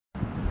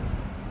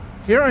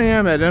Here I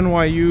am at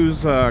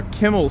NYU's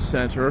Kimmel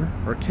Center,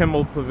 or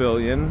Kimmel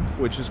Pavillion,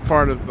 which is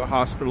part of the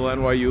hospital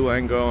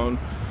NYU-Langone.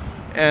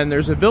 And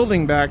there's a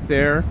building back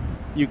there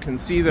you can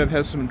see that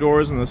has some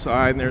doors on the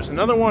side, and there's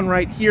another one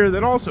right here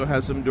that also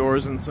has some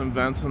doors and some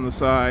vents on the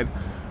side.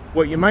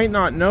 What you might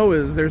not know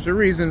is there's a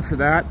reason for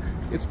that.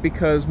 It's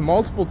because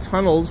multiple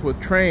tunnels with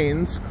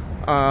trains,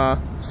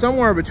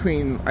 somewhere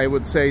between, I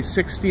would say,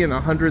 60 and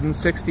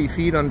 160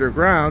 feet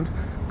underground,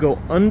 go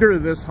under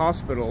this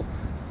hospital.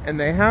 And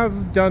they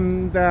have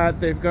done that.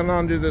 They've gone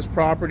onto this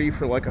property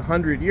for like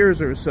 100 years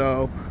or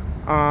so.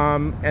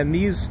 And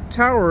these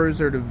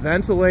towers are to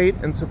ventilate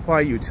and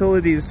supply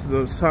utilities to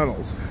those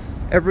tunnels.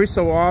 Every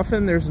so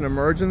often there's an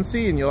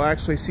emergency and you'll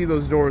actually see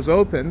those doors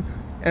open.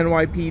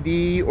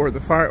 NYPD or the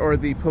fire or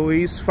the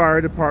police, fire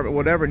department,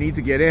 whatever, need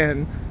to get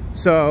in.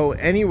 So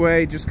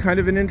anyway, just kind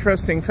of an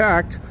interesting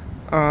fact.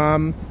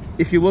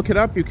 If you look it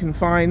up, you can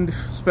find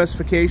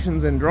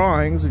specifications and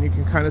drawings and you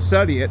can kind of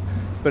study it,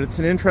 but it's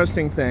an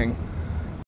interesting thing.